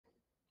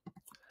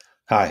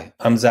Hi,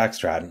 I'm Zach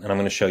Stratton, and I'm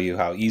going to show you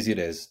how easy it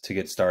is to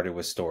get started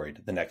with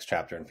Storied, the next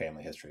chapter in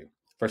family history.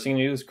 First thing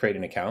you do is create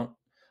an account.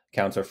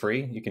 Accounts are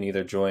free. You can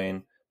either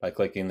join by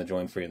clicking the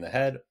join free in the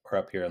head or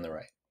up here on the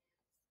right.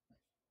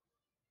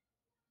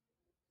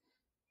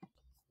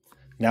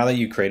 Now that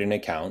you create an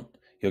account,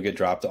 you'll get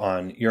dropped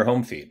on your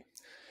home feed.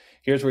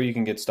 Here's where you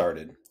can get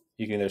started.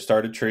 You can either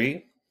start a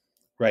tree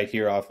right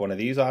here off one of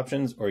these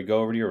options, or you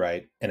go over to your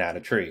right and add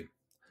a tree.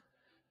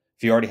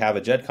 If you already have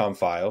a GEDCOM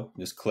file,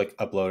 just click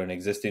upload an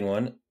existing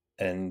one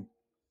and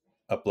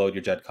upload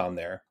your GEDCOM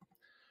there.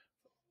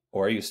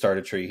 Or you start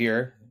a tree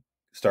here,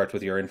 starts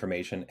with your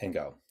information, and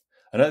go.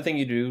 Another thing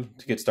you do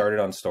to get started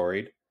on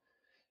Storied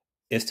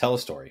is tell a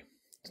story.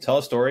 To tell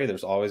a story,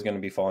 there's always going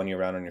to be following you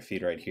around on your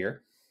feed right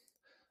here.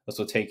 This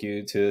will take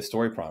you to the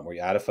story prompt where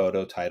you add a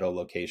photo, title,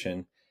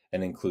 location,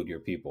 and include your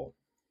people.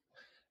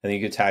 And then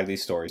you can tag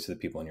these stories to the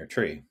people in your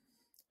tree.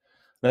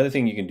 Another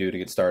thing you can do to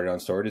get started on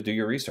Storied is do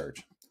your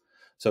research.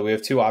 So we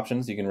have two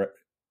options.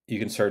 You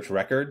can search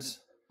records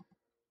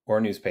or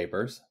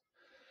newspapers.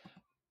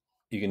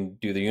 You can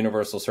do the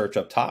universal search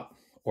up top,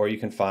 or you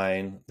can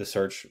find the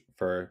search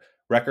for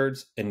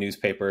records and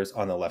newspapers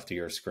on the left of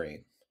your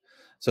screen.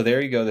 So there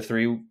you go, the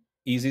three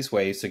easiest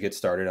ways to get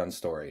started on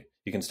Storied.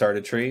 You can start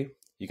a tree,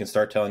 you can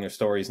start telling your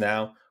stories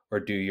now, or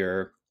do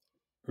your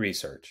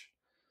research.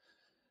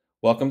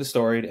 Welcome to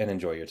Storied and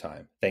enjoy your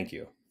time. Thank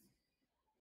you.